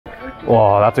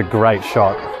Oh, that's a great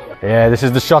shot. Yeah, this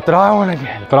is the shot that I want to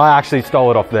get. But I actually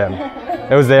stole it off them.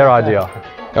 It was their idea.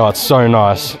 Oh, it's so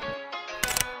nice.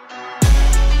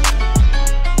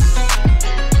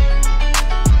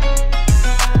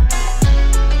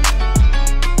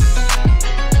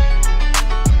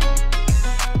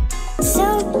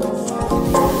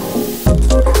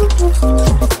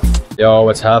 Yo,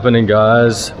 what's happening,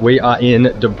 guys? We are in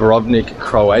Dubrovnik,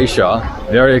 Croatia.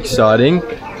 Very exciting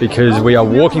because we are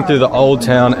walking through the old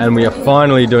town and we are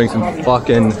finally doing some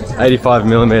fucking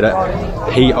 85mm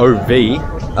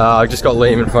POV. I just got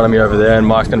Liam in front of me over there and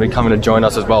Mike's gonna be coming to join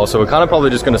us as well. So we're kind of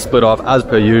probably just gonna split off as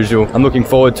per usual. I'm looking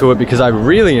forward to it because I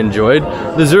really enjoyed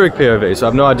the Zurich POV. So I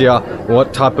have no idea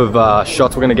what type of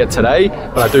shots we're gonna get today,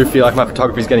 but I do feel like my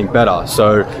photography is getting better.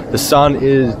 So the sun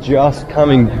is just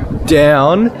coming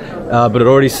down, but it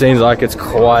already seems like it's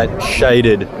quite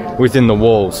shaded within the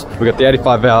walls. We got the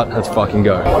 85 out, let's fucking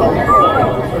go.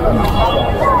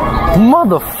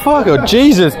 Motherfucker,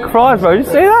 Jesus Christ, bro, you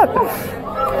see that?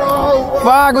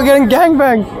 Fuck, we're getting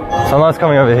gangbanged. Sunlight's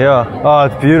coming over here. Oh,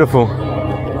 it's beautiful.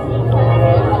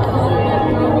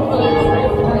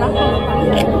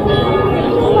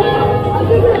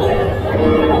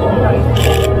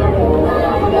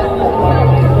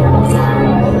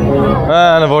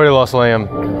 And I've already lost Liam.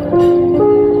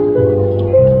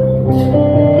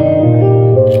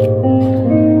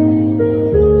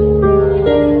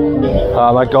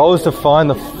 My goal is to find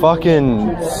the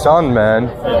fucking sun, man.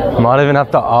 Might even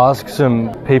have to ask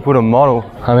some people to model.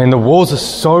 I mean, the walls are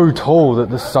so tall that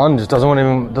the sun just doesn't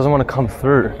want to come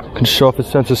through. Can show off a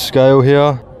sense of scale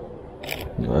here.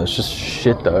 No, it's just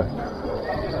shit though.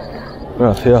 Right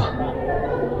up here.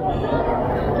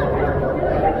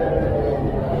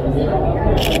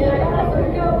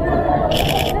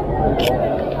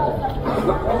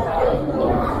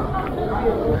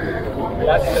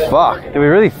 Fuck, do we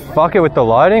really fuck it with the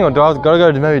lighting, or do I gotta go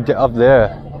maybe up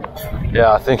there?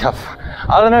 Yeah, I think I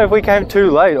don't know if we came too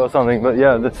late or something, but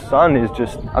yeah, the sun is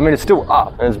just, I mean, it's still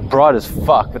up and it's bright as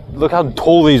fuck, but look how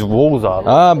tall these walls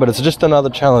are. But it's just another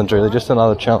challenge, really, just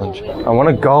another challenge. I want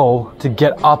a goal to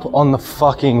get up on the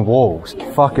fucking walls.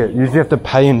 Fuck it, usually have to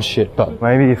pay and shit, but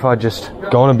maybe if I just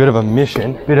go on a bit of a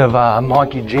mission, bit of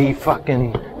Mikey G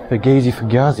fucking Fugazi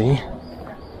Fugazi.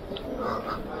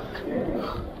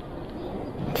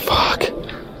 Fuck, that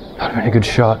would have been a good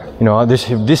shot. You know, this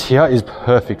here is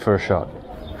perfect for a shot.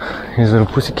 Here's a little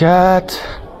pussycat.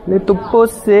 Little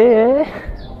pussy.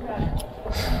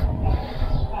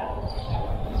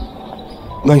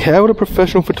 Like, how would a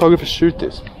professional photographer shoot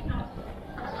this?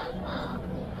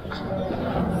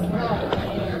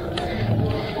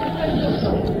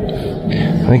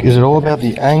 I think, is it all about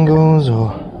the angles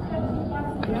or?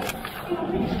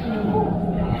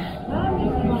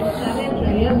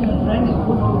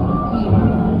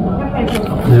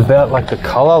 Is it about like the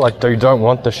color? Like, you don't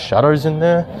want the shadows in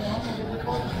there?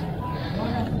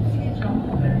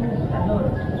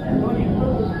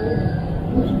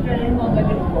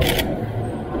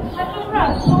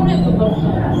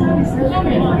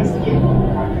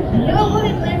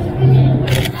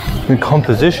 The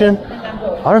composition?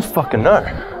 I don't fucking know.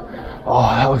 Oh,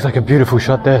 that looks like a beautiful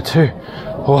shot there too.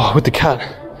 Oh, with the cat.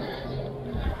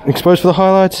 Exposed for the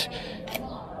highlights.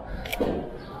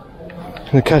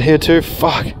 And the cat here too,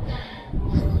 fuck.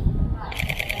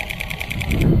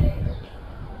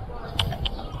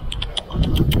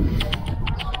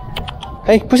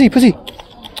 Hey, pussy, pussy.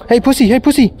 Hey, pussy, hey,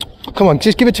 pussy. Come on,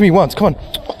 just give it to me once, come on.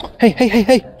 Hey, hey, hey,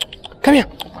 hey. Come here.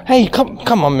 Hey, come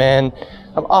on, man.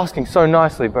 I'm asking so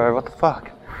nicely, bro, what the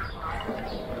fuck?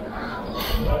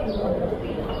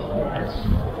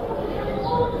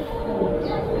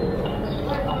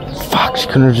 Fuck, she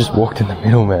couldn't have just walked in the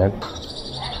middle, man.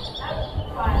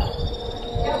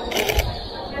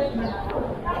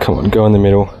 Come on, go in the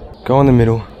middle. Go in the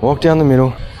middle. Walk down the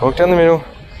middle. Walk down the middle.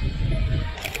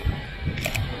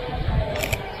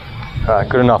 Alright,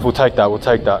 good enough. We'll take that. We'll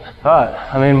take that. Alright,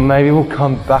 I mean, maybe we'll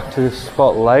come back to this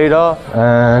spot later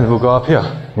and we'll go up here.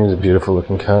 Here's a beautiful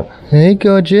looking cat. Hey,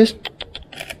 gorgeous.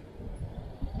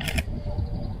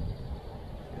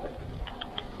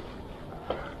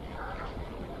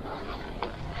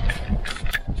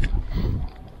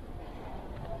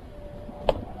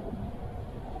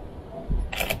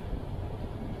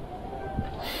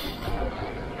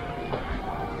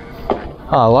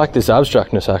 Oh, I like this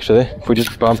abstractness actually. If we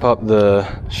just bump up the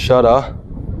shutter.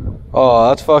 Oh,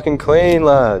 that's fucking clean,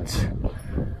 lads.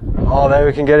 Oh, maybe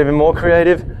we can get even more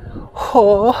creative.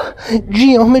 Oh,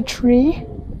 geometry.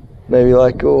 Maybe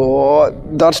like, oh,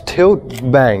 Dutch tilt,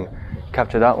 bang.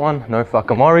 Capture that one, no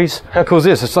fucking worries. How cool is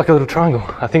this? It's like a little triangle.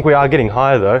 I think we are getting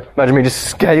higher though. Imagine me just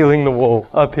scaling the wall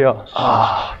up here.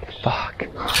 Ah, fuck.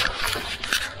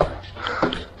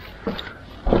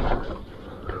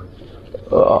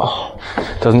 Oh,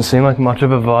 doesn't seem like much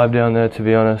of a vibe down there, to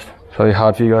be honest. It's probably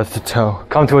hard for you guys to tell.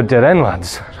 Come to a dead end,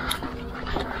 lads.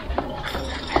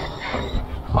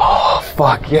 Oh,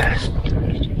 fuck, yes.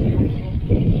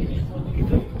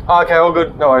 Oh, okay, all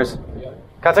good, no worries.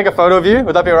 Can I take a photo of you?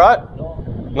 Would that be alright? No.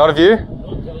 Not of you?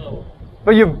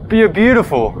 But you're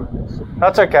beautiful.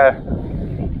 That's okay.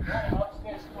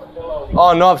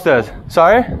 Oh, no upstairs.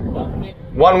 Sorry?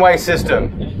 One-way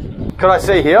system. Could I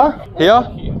see here? Here?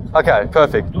 Okay,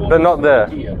 perfect. But not there.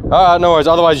 Alright, no worries.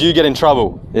 Otherwise you get in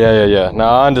trouble. Yeah. No,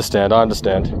 I understand.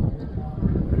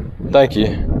 Thank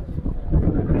you.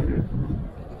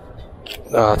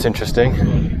 Oh, that's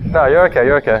interesting. No, you're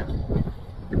okay.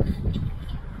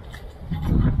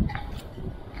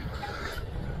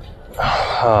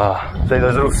 See,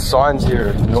 those little signs here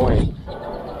are annoying.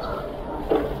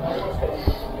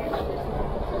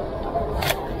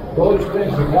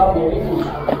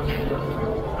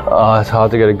 Oh, it's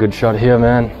hard to get a good shot here,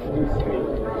 man.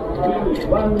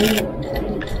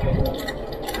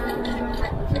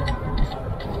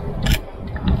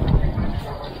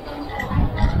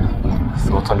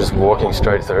 Thought I'm just walking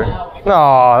straight through.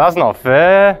 No, that's not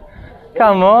fair.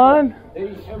 Come on. They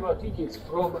have tickets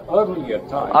from earlier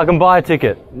time. I can buy a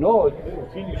ticket. No,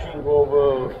 finishing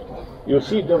of you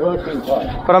see the working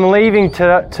time. But I'm leaving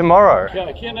tomorrow. Yeah,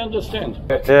 I can understand.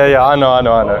 Yeah, I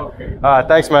know. Okay. Alright,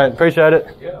 thanks mate, appreciate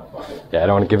it. Yeah. Yeah, I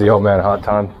don't want to give the old man a hard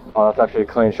time. Oh, that's actually a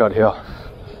clean shot here.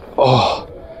 Oh,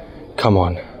 come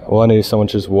on. All I need is someone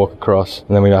to just walk across and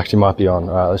then we actually might be on.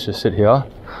 Alright, let's just sit here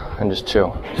and just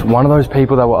chill. It's one of those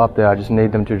people that were up there, I just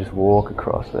need them to just walk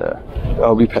across there.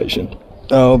 I'll be patient.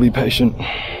 It'll be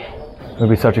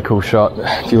such a cool shot.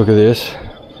 If you look at this.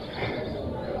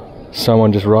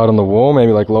 Someone just right on the wall,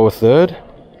 maybe like lower third.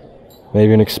 Maybe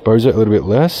even expose it a little bit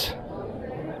less.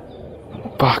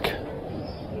 Fuck.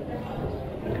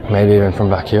 Maybe even from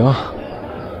back here.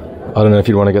 I don't know if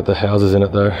you'd want to get the houses in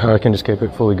it though. I reckon just keep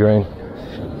it fully green.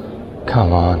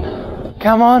 Come on.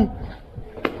 Come on!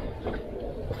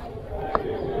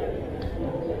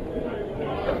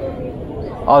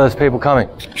 Oh, there's people coming.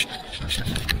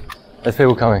 There's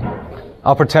people coming.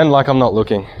 I'll pretend like I'm not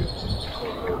looking.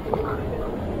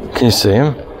 Can you see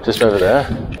him? Just over there.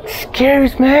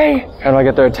 Excuse me! How do I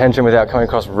get their attention without coming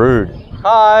across rude?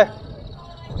 Hi!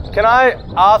 Can I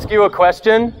ask you a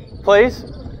question, please?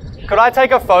 Could I take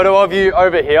a photo of you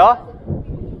over here?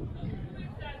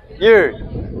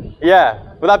 You?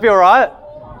 Yeah. Would that be alright?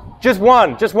 Just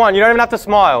one. You don't even have to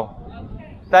smile.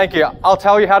 Thank you. I'll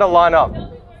tell you how to line up.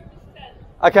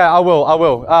 Okay, I will.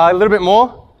 A little bit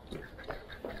more?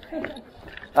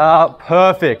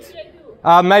 Perfect.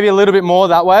 Maybe a little bit more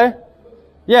that way.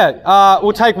 Yeah,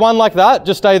 we'll take one like that.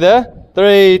 Just stay there.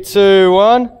 3, 2,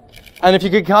 1. And if you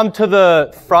could come to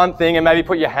the front thing and maybe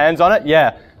put your hands on it.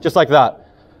 Yeah, just like that.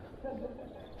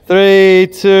 3,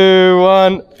 2,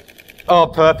 1. Oh,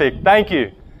 perfect. Thank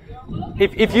you.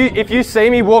 If you see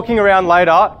me walking around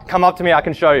later, come up to me. I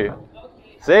can show you.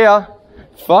 See ya.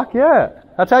 Fuck yeah.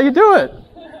 That's how you do it.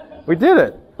 We did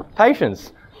it.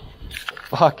 Patience.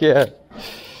 Fuck yeah.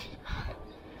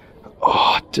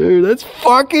 Oh, dude, that's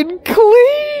fucking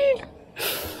clean.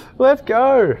 Let's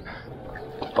go.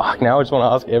 Fuck, now I just want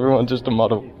to ask everyone just to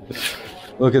model.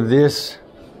 Look at this.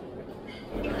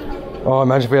 Oh,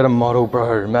 imagine if we had a model,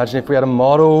 bro. Imagine if we had a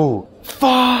model.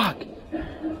 Fuck.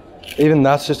 Even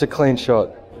that's just a clean shot.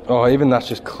 Oh, even that's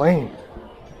just clean.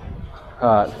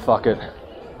 Alright, fuck it.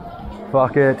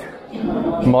 Fuck it.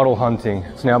 Model hunting.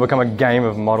 It's now become a game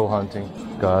of model hunting.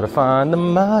 Gotta find the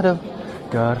model.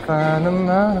 Gotta find the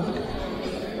model.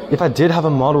 If I did have a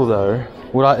model though,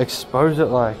 would I expose it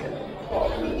like?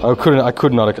 I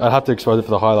could not. I'd have to expose it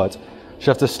for the highlights. She'd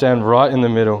have to stand right in the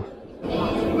middle.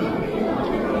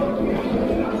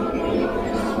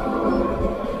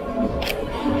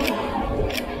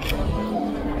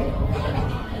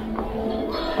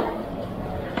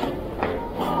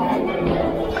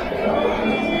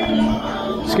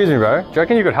 Excuse me, bro. Do you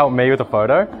reckon you could help me with a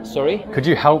photo? Sorry? Could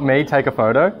you help me take a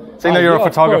photo? Seeing that you're a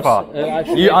photographer,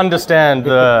 you understand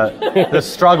the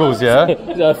struggles,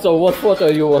 yeah? So what photo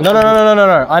you want? No.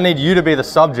 I need you to be the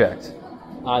subject.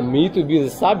 And me to be the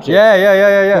subject?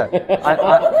 Yeah.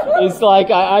 It's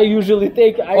like I usually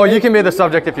take... Or you can be the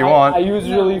subject if you want. I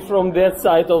usually from that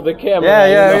side of the camera.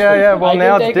 Yeah. Well,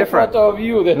 now it's different. I can take a photo of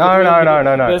you.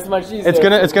 No. That's much easier.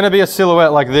 It's gonna be a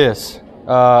silhouette like this.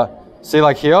 See,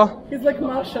 like here? He's like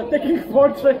Marsha taking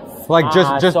portraits. Like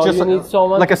just you need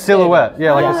someone like a to silhouette.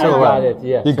 Yeah, like a I silhouette. got it,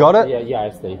 yeah. You got it? Yeah,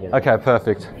 I've taken. Okay,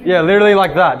 perfect. Yeah, literally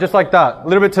like that, just like that. A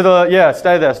little bit to the, yeah,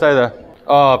 stay there, stay there.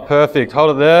 Oh, perfect.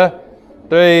 Hold it there.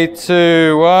 3,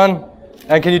 2, 1.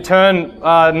 And can you turn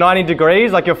 90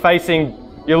 degrees, like you're facing,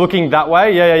 you're looking that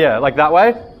way? Yeah, like that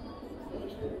way.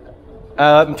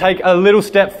 Take a little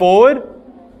step forward.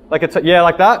 Like yeah,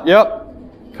 like that. Yep.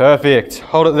 Perfect.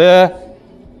 Hold it there.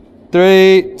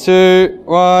 3, 2,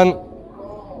 1.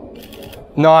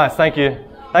 Nice, thank you.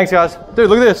 Thanks, guys. Dude,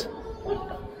 look at this.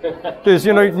 Dude, it's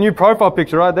your new profile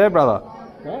picture right there, brother.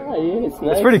 Ah, yeah, it's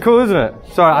nice. It's pretty cool, isn't it?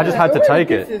 Sorry, I just had to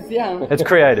take it. It's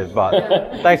creative, but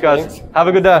thanks, guys. Have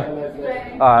a good day.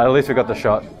 All right, at least we got the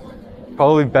shot.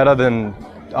 Probably better than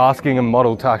asking a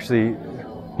model to actually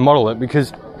model it,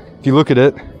 because if you look at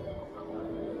it,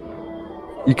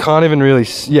 you can't even really,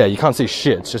 you can't see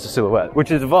shit. It's just a silhouette,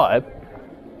 which is a vibe.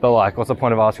 But like, what's the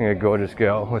point of asking a gorgeous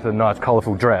girl with a nice,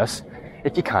 colorful dress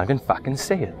if you can't even fucking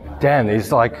see it? Damn,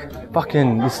 these like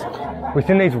fucking,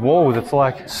 within these walls, it's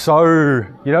like so,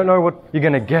 you don't know what you're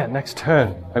gonna get next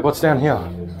turn. Like, what's down here?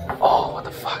 Oh, what the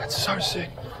fuck? It's so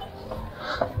sick.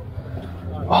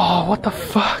 Oh, what the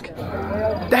fuck?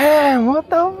 Damn, what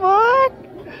the fuck?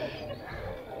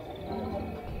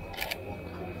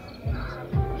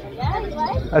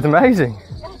 That's amazing.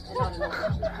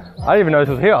 I didn't even know this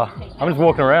was here. I'm just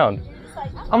walking around.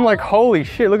 I'm like, holy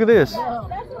shit, look at this.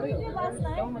 That's what we did last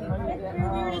night. We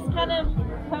were just kind of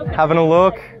poking. Having a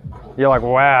look. You're like,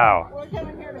 wow.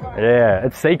 Yeah,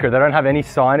 it's secret. They don't have any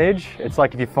signage. It's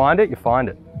like, if you find it, you find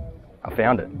it. I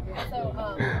found it.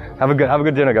 Have a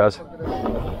good dinner, guys.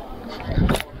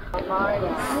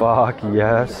 Fuck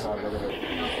yes.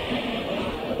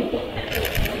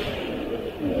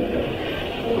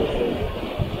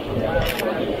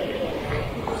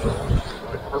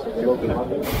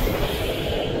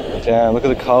 Damn, look at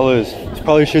the colors. Let's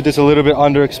probably shoot this a little bit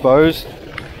underexposed.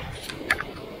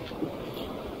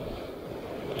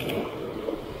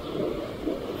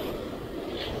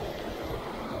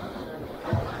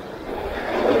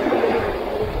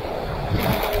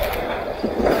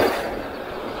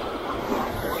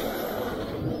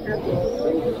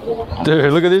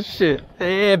 Dude, look at this shit.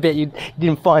 Yeah, bet you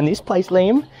didn't find this place,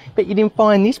 Liam. Bet you didn't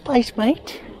find this place,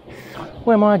 mate.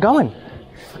 Where am I going?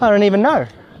 I don't even know.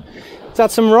 Is that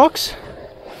some rocks?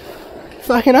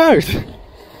 Fucking oath.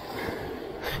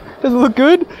 Does it look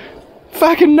good?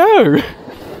 Fucking no.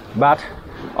 But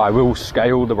I will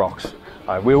scale the rocks.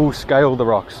 I will scale the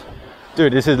rocks.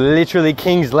 Dude, this is literally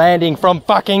King's Landing from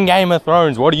fucking Game of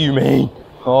Thrones. What do you mean?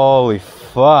 Holy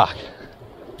fuck.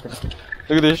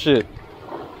 Look at this shit.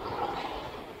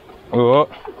 Oh.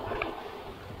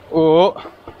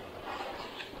 Oh.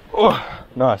 Oh.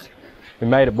 Nice. We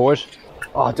made it, boys.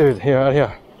 Oh, dude, here, right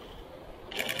here.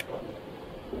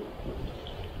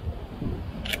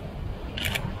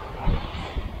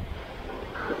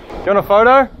 Do you want a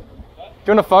photo? Do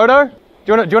you want a photo? Do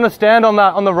you want to stand on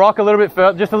that, on the rock a little bit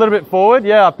further, just a little bit forward?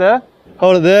 Yeah, up there.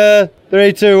 Hold it there.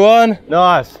 3, 2, 1.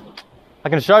 Nice. I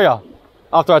can show you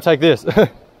after I take this.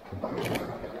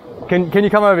 Can you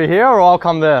come over here, or I'll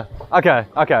come there? Okay.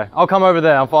 I'll come over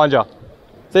there. I'll find you.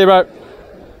 See you, bro.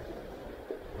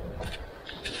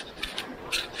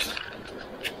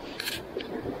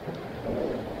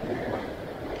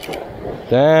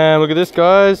 Damn, look at this,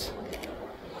 guys.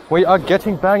 We are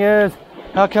getting bangers.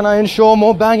 How can I ensure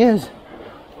more bangers?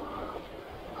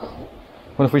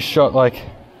 What if we shot like,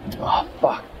 oh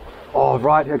fuck. Oh,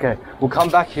 right, okay. We'll come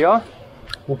back here.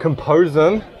 We'll compose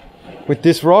them with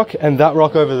this rock and that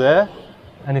rock over there.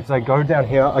 And if they go down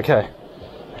here, okay,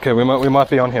 we might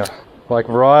be on here. Like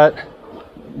right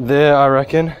there, I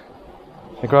reckon.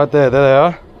 Like right there, there they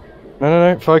are.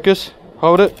 No, focus.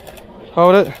 Hold it.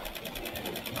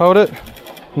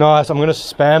 Nice, I'm gonna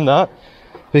spam that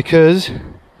because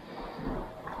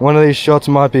one of these shots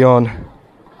might be on.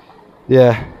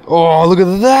 Yeah. Oh, look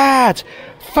at that!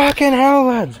 Fucking hell,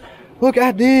 lads! Look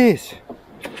at this!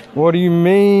 What do you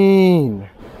mean?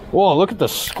 Whoa, look at the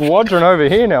squadron over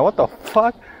here now. What the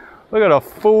fuck? Look at a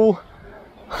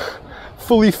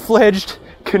fully fledged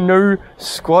canoe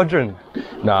squadron.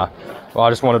 Nah, well, I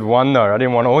just wanted one though. I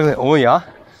didn't want all ya.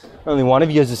 Only one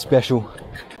of you is special.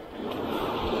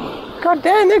 God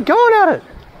damn, they're going at it.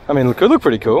 I mean, it could look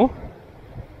pretty cool.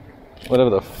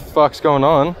 Whatever the fuck's going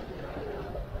on.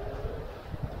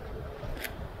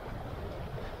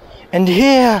 And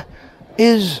here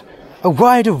is a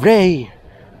wide array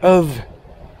of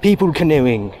people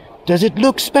canoeing. Does it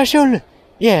look special?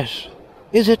 Yes.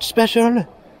 Is it special?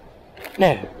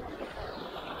 No.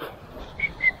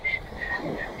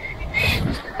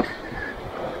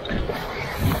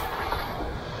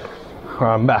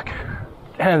 Alright, I'm back.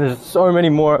 And there's so many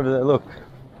more over there. Look,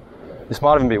 this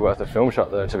might even be worth a film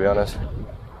shot though, to be honest.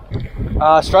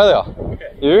 Australia.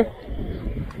 Okay. You?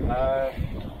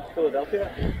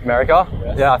 Philadelphia. America?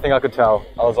 Yes. Yeah, I think I could tell.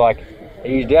 I was like,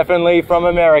 he's definitely from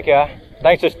America.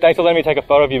 Thanks for letting me take a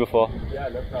photo of you before. Yeah,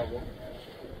 no problem.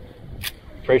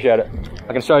 Appreciate it.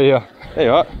 I can show you here. There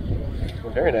you are.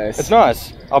 Very nice. It's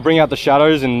nice. I'll bring out the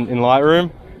shadows in Lightroom.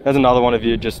 There's another one of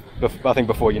you just, I think,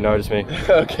 before you notice me.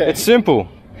 Okay. It's simple,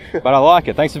 but I like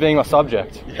it. Thanks for being my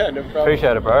subject. Yeah, no problem.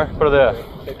 Appreciate it, bro. Put it there.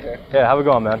 Take care. Yeah, have a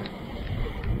go on, man.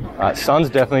 Alright,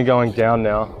 sun's definitely going down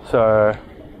now, so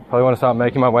probably want to start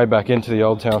making my way back into the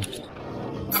old town.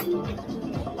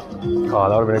 Oh,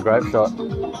 that would have been a great shot.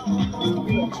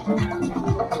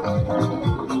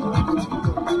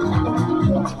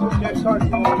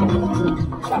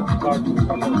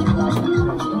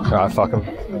 Alright, fuck them.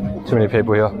 Too many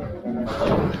people here.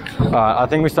 Alright, I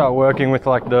think we start working with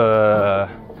like the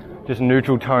just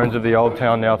neutral tones of the old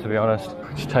town now, to be honest.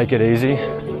 Just take it easy.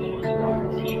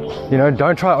 You know,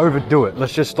 don't try to overdo it.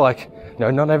 Let's just like, you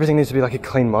know, not everything needs to be like a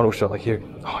clean model shot like here.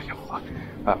 Oh, you're fucked.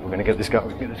 Alright, we're gonna get this guy.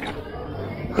 We're gonna get this guy.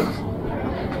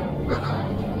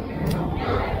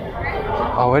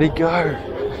 Oh, where'd he go?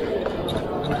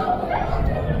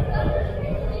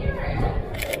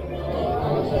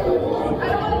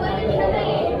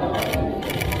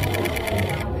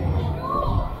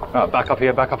 Alright, back up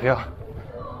here, back up here.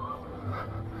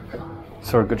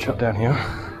 Saw a good shot down here.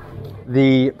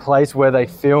 The place where they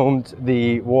filmed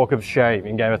the Walk of Shame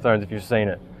in Game of Thrones, if you've seen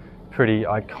it. Pretty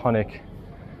iconic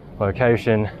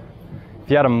location. If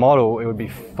you had a model, it would be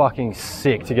fucking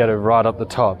sick to get it right up the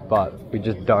top, but we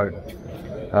just don't.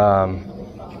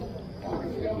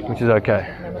 Which is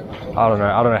okay. I don't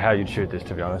know how you'd shoot this,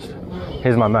 to be honest.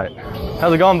 Here's my mate.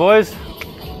 How's it going, boys?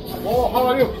 Oh, how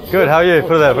are you? Good, how are you?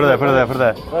 Put it there, put it there, put it there, put it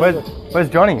there. Where's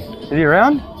Johnny? Is he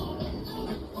around?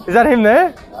 Is that him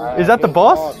there? Is that the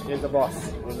boss? He's the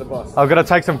boss. He's the boss. I've got to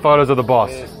take some photos of the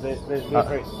boss.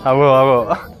 I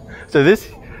will. So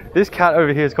this cat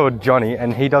over here is called Johnny,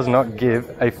 and he does not give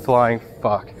a flying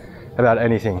fuck about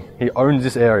anything. He owns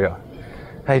this area.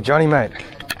 Hey, Johnny, mate.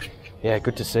 Yeah,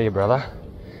 good to see you, brother.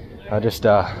 I'll just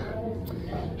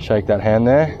shake that hand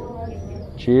there.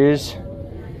 Cheers.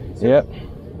 Yep.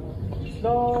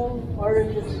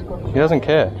 He doesn't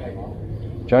care.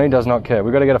 Johnny does not care.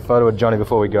 We've got to get a photo of Johnny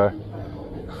before we go.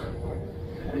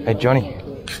 Hey, Johnny.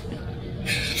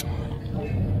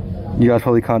 You guys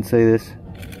probably can't see this.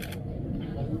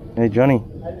 Hey, Johnny.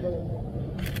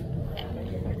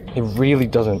 He really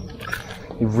doesn't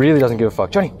give a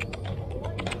fuck. Johnny!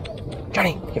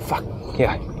 Johnny, you fuck.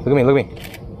 Yeah, look at me, look at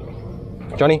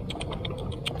me. Johnny.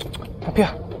 Up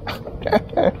here.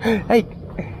 Hey,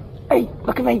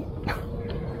 look at me.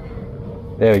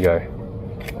 There we go.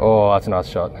 Oh, that's a nice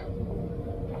shot.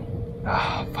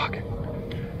 Ah, fuck.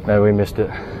 Maybe we missed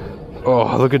it.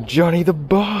 Oh, look at Johnny the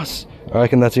boss. I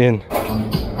reckon that's in.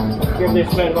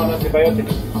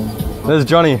 There's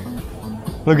Johnny.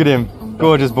 Look at him.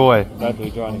 Gorgeous boy. That's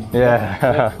Johnny.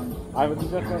 Yeah.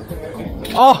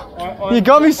 Oh, you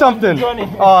got me something.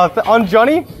 Oh, on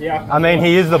Johnny? Yeah. I mean,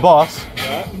 he is the boss.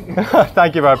 Yeah.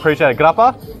 Thank you, bro. Appreciate it.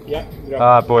 Grappa? Yeah.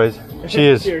 Alright, boys.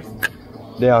 Cheers. Cheers.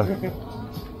 Down.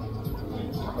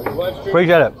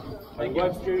 Appreciate it.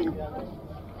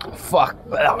 Fuck.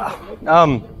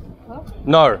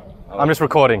 No. I'm just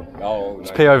recording. Oh,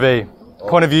 It's POV.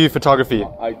 Point of view photography.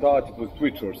 I thought it was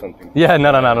Twitch or something. Yeah,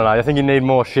 no. I think you need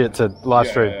more shit to live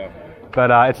stream. Yeah.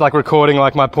 But it's like recording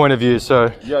like my point of view,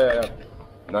 so Yeah.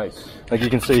 Nice. like you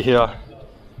can see here.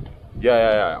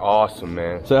 Yeah. Awesome,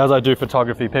 man. So as I do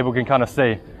photography, people can kind of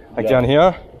see. Like Yeah. down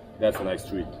here. That's a nice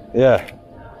treat. Yeah.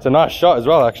 It's a nice shot as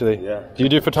well, actually. Yeah. Do you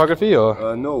do photography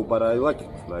or? No, but I like it.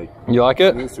 Like You like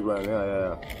it? Instagram.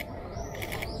 Yeah.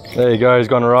 There you go. He's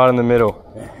gone right in the middle.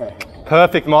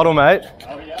 Perfect model, mate.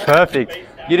 Perfect.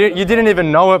 You didn't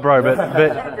even know it, bro. But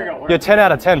you're 10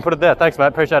 out of 10. Put it there. Thanks, mate.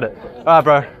 Appreciate it. All right,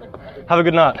 bro. Have a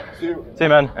good night. See you,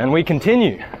 man. And we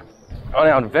continue on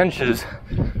our adventures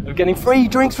of getting free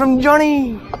drinks from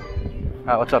Johnny. All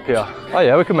right, what's up here? Oh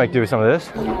yeah, we can make do with some of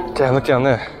this. Damn, look down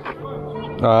there.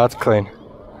 Oh, that's clean.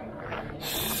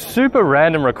 Super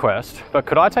random request, but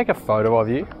could I take a photo of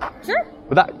you? Sure.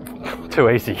 Would that too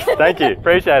easy? Thank you.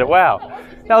 Appreciate it. Wow,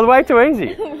 that was way too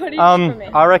easy. What do you need from me?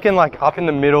 I reckon like up in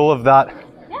the middle of that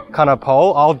kind of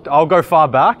pole. I'll go far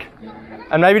back,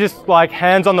 and maybe just like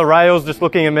hands on the rails, just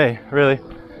looking at me. Really.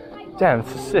 Damn,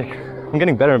 this is sick. I'm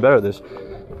getting better and better at this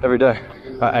every day.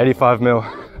 85 mil.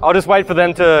 I'll just wait for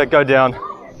them to go down,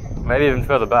 maybe even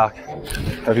further back.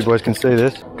 Hope you boys can see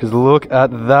this, because look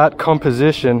at that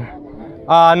composition.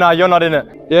 No, you're not in it.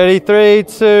 Ready, 3,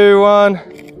 2,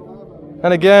 1.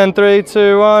 And again, 3,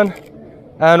 2, 1.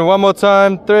 And one more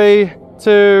time, 3,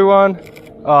 2, 1.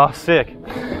 Oh, sick.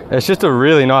 It's just a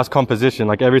really nice composition,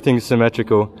 like everything's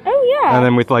symmetrical. Oh yeah. And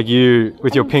then with like you,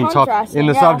 with your pink top in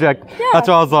the subject. Yeah. That's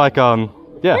why I was like, yeah.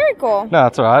 Very cool. No,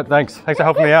 that's all right. Thanks for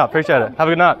helping me out. Appreciate it. Have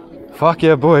a good night. Fuck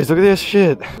yeah, boys. Look at this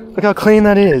shit. Look how clean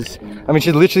that is. I mean,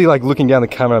 she's literally like looking down the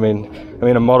camera. I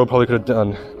mean, a model probably could have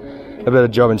done a better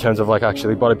job in terms of like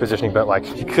actually body positioning, but like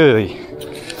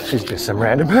she's just some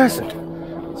random person.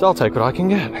 So I'll take what I can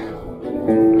get.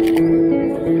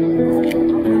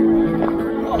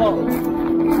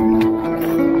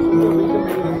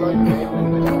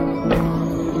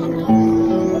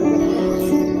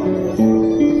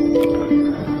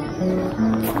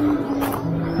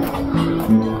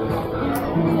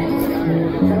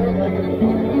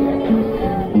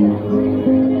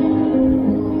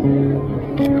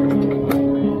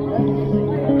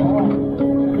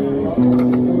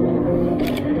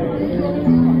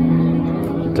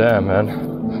 Damn, man.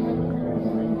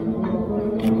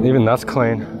 Even that's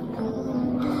clean.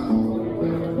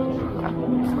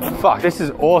 Fuck, this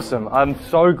is awesome. I'm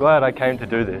so glad I came to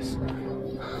do this.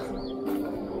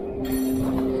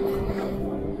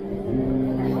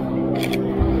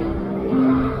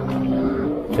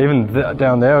 Even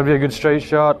down there would be a good straight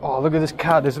shot. Oh, look at this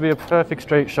cat. This would be a perfect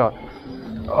straight shot.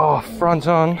 Oh, front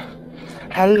on.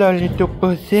 Hello, little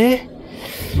pussy.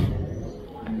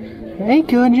 Hey,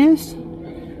 gorgeous.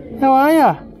 How are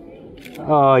ya?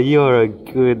 Oh, you're a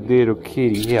good little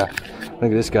kitty. Here, look at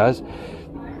this, guys.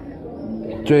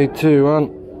 3, 2,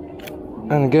 1.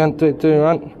 And again, 3, 2,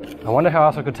 1. I wonder how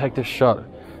else I could take this shot.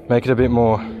 Make it a bit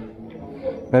more.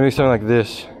 Maybe something like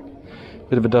this.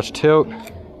 Bit of a Dutch tilt.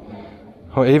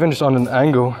 Or even just on an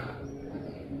angle.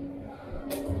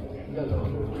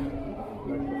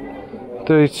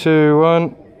 3, 2,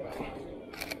 1.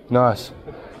 Nice.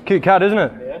 Cute cat, isn't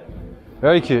it? Yeah.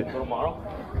 Very cute. Little model?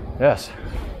 Yes.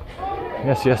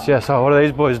 Yes, yes, yes. Oh, what are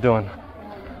these boys doing?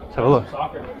 Let's have a look.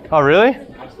 Soccer. Oh, really?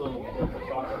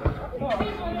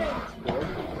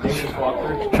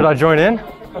 Should I join in?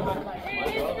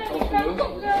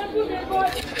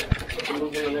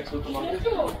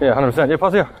 Yeah, 100%. Yeah,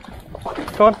 pass here.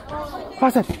 Come on.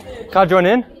 Pass it. Can I join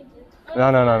in?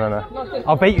 No.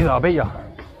 I'll beat you though, I'll beat you.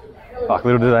 Fuck,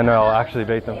 little do they know I'll actually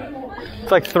beat them.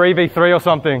 It's like 3v3 or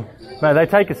something. Man, they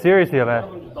take it serious here,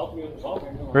 man.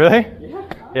 Really?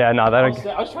 Yeah, no, they don't.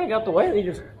 I was trying to get out the way and he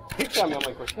just picked on me. I'm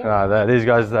like, what's that? No, these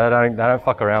guys, they don't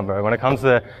fuck around, bro. When it comes to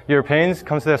the Europeans,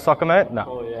 comes to their soccer, mate, no.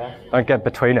 Oh, yeah. Don't get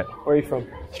between it. Where are you from?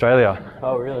 Australia.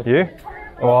 Oh, really? You?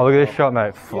 Oh, look at this shot,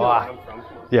 mate. Fuck.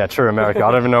 Yeah, true America.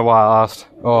 I don't even know why I asked.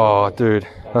 Oh, dude,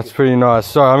 that's pretty nice.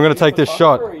 So I'm gonna take this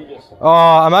shot. Oh,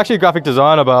 I'm actually a graphic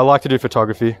designer, but I like to do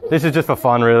photography. This is just for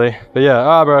fun, really. But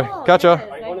yeah, bro, gotcha.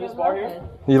 Are you going to this bar here?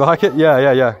 You like it? Yeah. I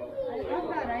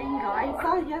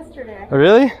saw it yesterday.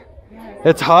 Really?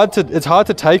 It's hard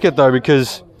to take it though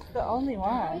because It's the only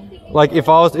one. like if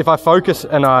I focus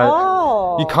and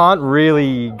you can't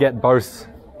really get both.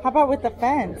 How about with the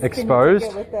fence? Exposed?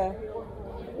 Can you take it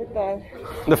with the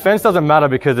The fence doesn't matter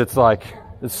because it's like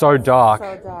it's so dark.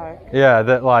 so dark. Yeah,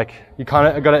 that like you kind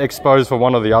of got to expose for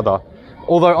one or the other.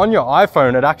 Although on your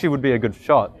iPhone it actually would be a good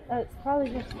shot. It's probably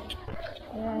just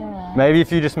Maybe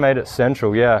if you just made it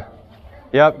central, yeah.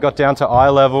 Yep, got down to eye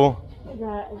level.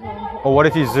 Or what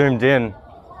if you zoomed in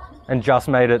and just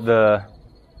made it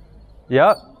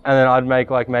yep, and then I'd make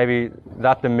like maybe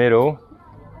that the middle.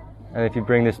 And if you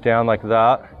bring this down like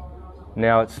that,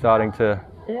 now it's starting to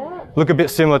look a bit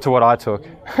similar to what I took.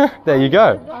 There you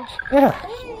go. Yeah.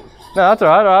 No, that's all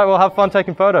right. We'll have fun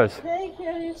taking photos. Thank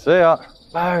you. See ya.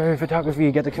 Oh,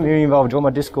 photography, get the community involved, join my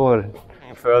Discord.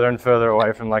 Further and further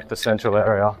away from like the central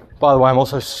area. By the way, I'm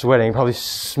also sweating. You probably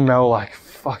smell like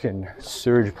fucking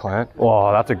sewage plant.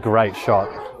 Oh, that's a great shot.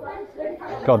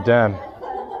 God damn.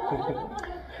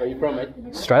 Where are you from, mate?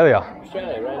 Australia.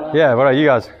 Australia, right on. Yeah, what are you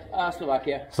guys?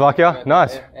 Slovakia. Slovakia?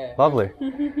 Nice. Lovely.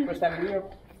 First time in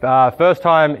Europe? First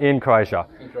time in Croatia.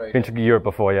 Croatia. Been to Europe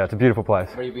before, yeah. It's a beautiful place.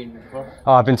 Where have you been before?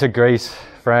 I've been to Greece,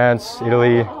 France,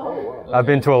 Italy. I've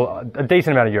been to a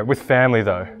decent amount of Europe, with family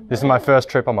though. This is my first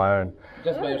trip on my own.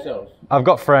 Just by yourselves? I've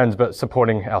got friends, but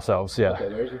supporting ourselves, yeah. Okay,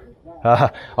 where is it?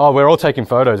 We're all taking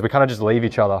photos. We kind of just leave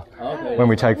each other when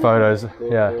we take photos.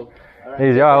 Yeah.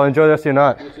 Easy. All right, well, enjoy the rest of your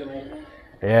night.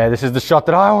 Yeah, this is the shot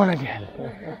that I want to get.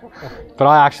 But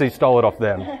I actually stole it off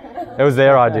them. It was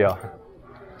their idea.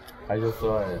 I just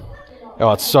saw it.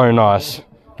 Oh, it's so nice.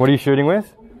 What are you shooting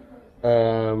with?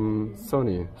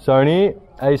 Sony. Sony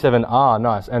A7R,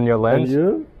 nice. And your lens? And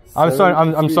you? I'm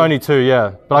Sony too,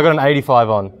 yeah. But I got an 85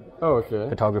 on. Oh, okay.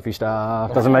 Photography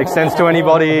stuff doesn't make sense to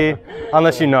anybody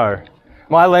unless you know.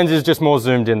 My lens is just more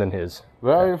zoomed in than his.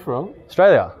 Where are you from?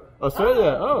 Australia.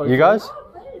 Australia. Oh, You guys?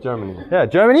 Germany. Yeah,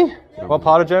 Germany? What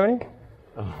part of Germany?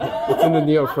 It's in the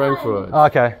near Frankfurt. Oh,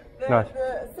 okay, nice.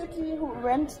 The city who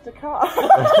rent the car.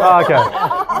 Oh,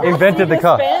 okay. Invented the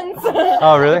car. Benz,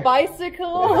 Oh, really?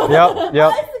 bicycle. Yep,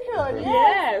 yep, Bicycle,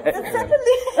 yes.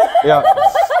 It's yep.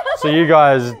 So you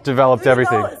guys developed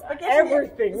everything.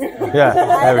 everything.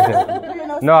 Yeah,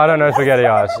 everything. No, I don't know spaghetti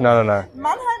eyes. No, no, no.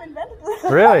 Mannheim invented it.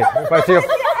 Really? Wait, so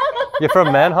you're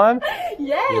from Mannheim?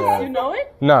 Yes, you know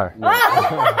it? No.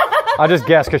 I just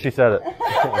guessed because she said it.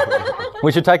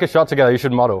 We should take a shot together. You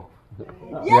should model.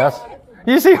 Yes?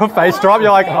 You see her face drop,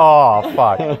 you're like, oh,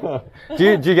 fuck. Do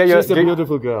you get your... She's a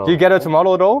beautiful girl. Do you get her to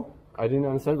model at all? I didn't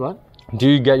understand what? Do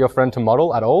you get your friend to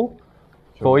model at all?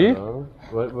 For you?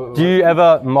 What? Do you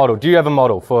ever model? Do you ever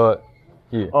model for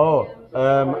you? Oh,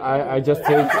 I just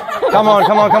take... Come on.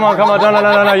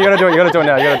 No. You gotta do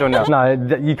it now.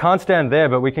 No, you can't stand there,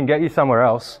 but we can get you somewhere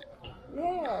else.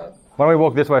 Yes. Why don't we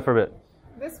walk this way for a bit?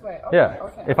 This way. Okay, Yeah.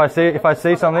 okay. If I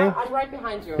see something, I'm right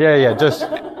behind you. yeah. Just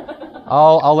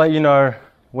I'll let you know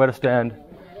where to stand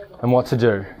and what to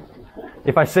do.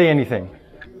 If I see anything,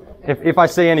 if I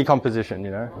see any composition,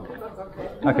 you know.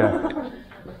 Okay.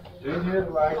 Do you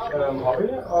like hobby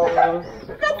or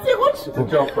it's a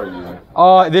job for you?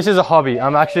 Oh, this is a hobby.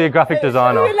 I'm actually a graphic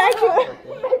designer.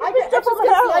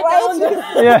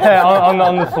 Yeah,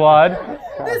 on the slide.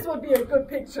 This would be a good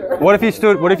picture. What if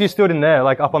you stood in there,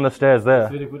 like up on the stairs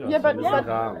there? Yeah, but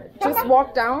just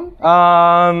walk down.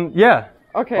 Yeah.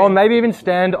 Okay. Or maybe even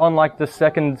stand on like the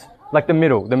second, like the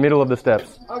middle of the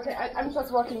steps. Okay, I'm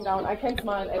just walking down. I can't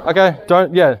smile at Okay,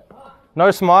 yeah.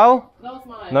 No smile? No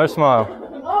smile. No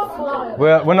smile.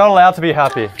 We're not allowed to be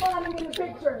happy.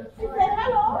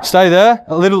 Stay there.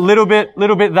 A little bit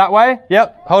that way.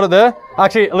 Yep, hold it there.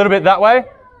 Actually, a little bit that way.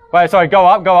 Wait, sorry, go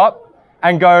up.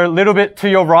 And go a little bit to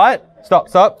your right.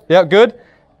 Stop. Yep, good.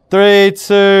 3,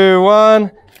 2,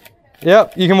 1.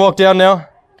 Yep, you can walk down now.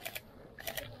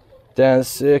 Down,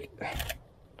 sick.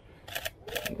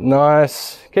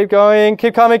 Nice. Keep going,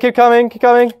 keep coming.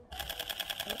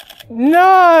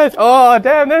 Nice. Oh,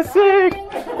 damn, that's sick.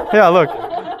 Yeah, look.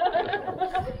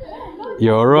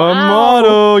 You're a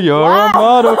model. A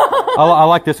model. I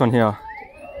like this one here.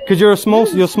 Because you're a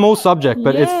small subject,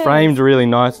 but it's framed really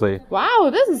nicely. Wow,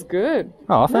 this is good.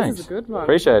 Oh, thanks. This is a good one.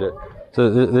 Appreciate it. So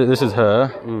this is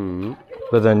her.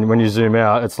 But then when you zoom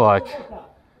out, it's like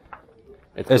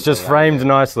it's just framed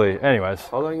nicely. Anyways.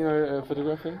 How long are you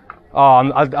photographing?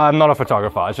 Oh, I'm not a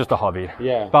photographer. It's just a hobby.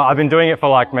 Yeah. But I've been doing it for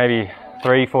like maybe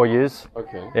 3-4 years.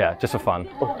 Okay. Yeah, just for fun.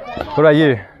 What about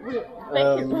you?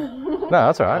 No,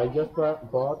 that's all I right. just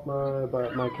bought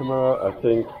my camera, I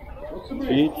think,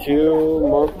 2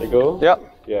 months ago. Yep.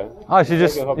 Yeah. Oh, so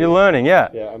you're learning, yeah.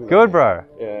 Yeah, I'm Good, bro.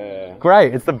 Yeah.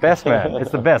 Great. It's the best, man.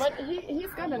 It's the best. But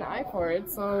he's got an eye for it,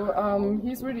 so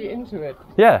he's really into it.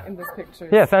 Yeah. In this picture.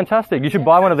 Yeah, fantastic. You should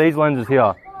buy one of these lenses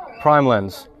here. Prime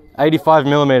lens.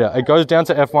 85mm. It goes down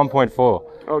to f1.4.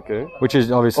 Okay. Which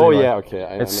is obviously. Oh like, yeah.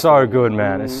 Okay. It's so good,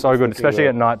 man. It's so good, especially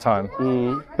at night time.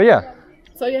 But yeah.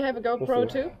 So you have a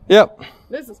GoPro too? Yep.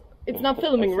 It's not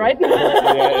filming, right?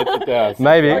 Yeah, it does.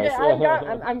 Maybe. Okay,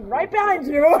 I'm right behind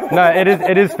you. No,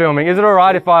 it is filming. Is it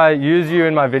alright if I use you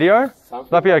in my video? Would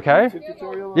that be okay?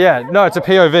 Yeah. No, it's a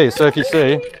POV. So if you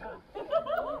see,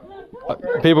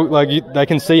 people they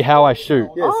can see how I shoot.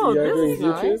 Yes, Oh, you're this doing is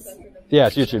YouTube? nice. Yeah,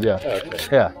 it's YouTube. Yeah. Okay.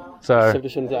 Yeah. So Ich hab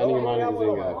dich schon seit einigen Malen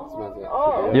gesehen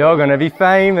gehabt. you're gonna be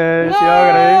famous. You're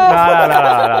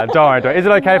gonna be. No. Don't. Is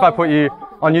it okay if I put you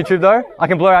on YouTube though? I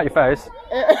can blur out your face.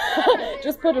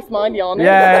 Just put a smiley on it.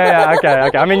 Yeah.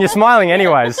 Okay. I mean, you're smiling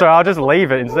anyway, so I'll just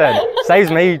leave it instead.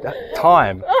 Saves me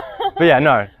time. But yeah,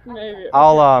 no. Maybe.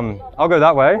 I'll go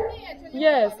that way.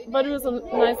 Yes, but it was a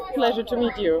nice pleasure to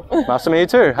meet you. Nice to meet you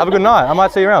too. Have a good night. I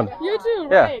might see you around. You too,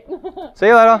 Yeah. right. See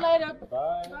you later. Later.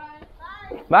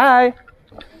 Bye.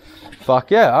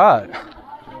 Fuck yeah, alright.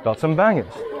 Got some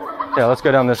bangers. Yeah, let's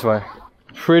go down this way.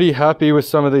 Pretty happy with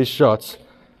some of these shots.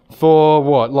 For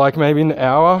what, like maybe an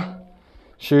hour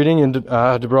shooting in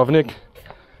Dubrovnik.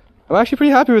 I'm actually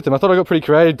pretty happy with them. I thought I got pretty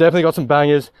creative. Definitely got some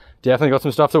bangers. Definitely got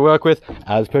some stuff to work with,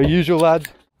 as per usual, lads.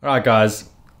 Alright guys.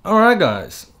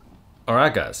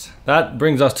 That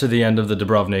brings us to the end of the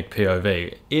Dubrovnik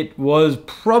POV. It was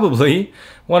probably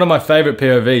one of my favorite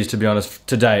POVs, to be honest,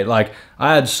 to date. Like,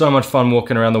 I had so much fun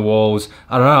walking around the walls.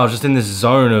 I don't know, I was just in this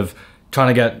zone of trying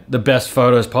to get the best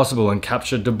photos possible and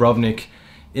capture Dubrovnik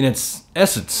in its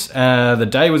essence. The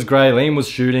day was great. Liam was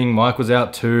shooting. Mike was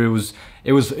out too.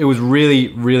 It was really,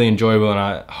 really enjoyable, and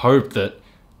I hope that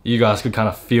you guys could kind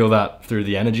of feel that through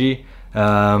the energy.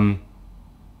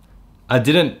 I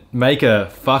didn't make a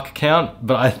fuck count,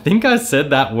 but I think I said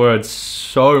that word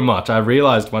so much. I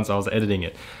realized once I was editing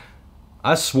it.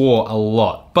 I swore a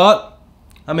lot, but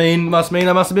I mean I must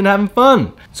have been having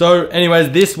fun. So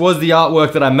anyways, this was the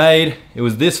artwork that I made. It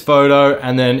was this photo,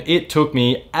 and then it took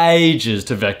me ages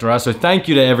to vectorize. So thank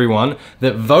you to everyone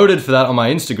that voted for that on my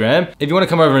Instagram. If you want to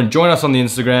come over and join us on the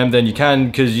Instagram, then you can,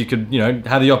 because you could, you know,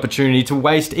 have the opportunity to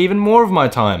waste even more of my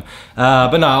time.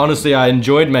 But no, honestly, I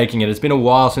enjoyed making it. It's been a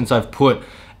while since I've put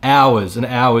hours and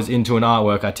hours into an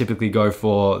artwork. I typically go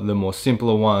for the more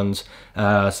simpler ones.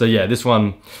 So yeah, this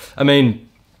one, I mean,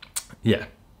 yeah.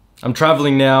 I'm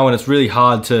traveling now and it's really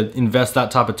hard to invest that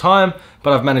type of time,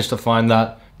 but I've managed to find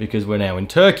that because we're now in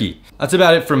Turkey. That's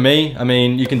about it from me. I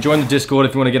mean, you can join the Discord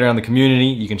if you want to get around the community.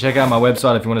 You can check out my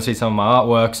website if you want to see some of my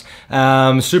artworks.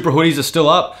 Super hoodies are still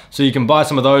up, so you can buy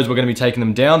some of those. We're going to be taking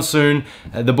them down soon.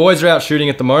 The boys are out shooting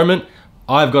at the moment.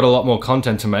 I've got a lot more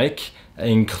content to make,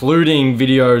 including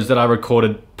videos that I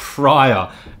recorded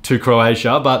prior to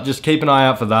Croatia, but just keep an eye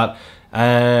out for that.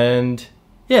 And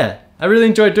yeah, I really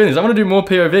enjoyed doing this. I want to do more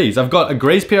POVs. I've got a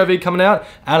Greece POV coming out,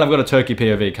 and I've got a Turkey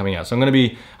POV coming out. So I'm gonna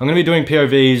be doing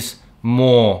POVs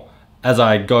more as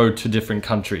I go to different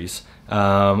countries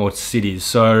or cities.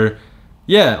 So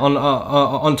yeah,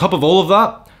 on top of all of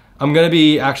that, I'm gonna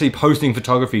be actually posting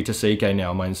photography to CK now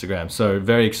on my Instagram. So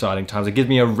very exciting times. It gives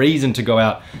me a reason to go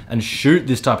out and shoot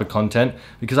this type of content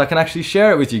because I can actually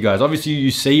share it with you guys. Obviously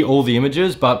you see all the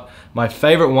images, but my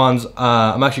favorite ones,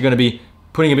 I'm actually gonna be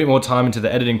putting a bit more time into the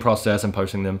editing process and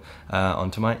posting them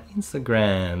onto my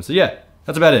Instagram. So yeah,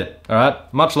 that's about it, all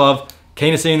right? Much love.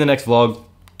 Keen to see you in the next vlog,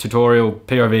 tutorial,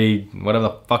 POV, whatever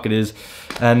the fuck it is.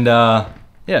 And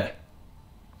yeah,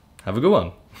 have a good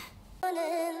one.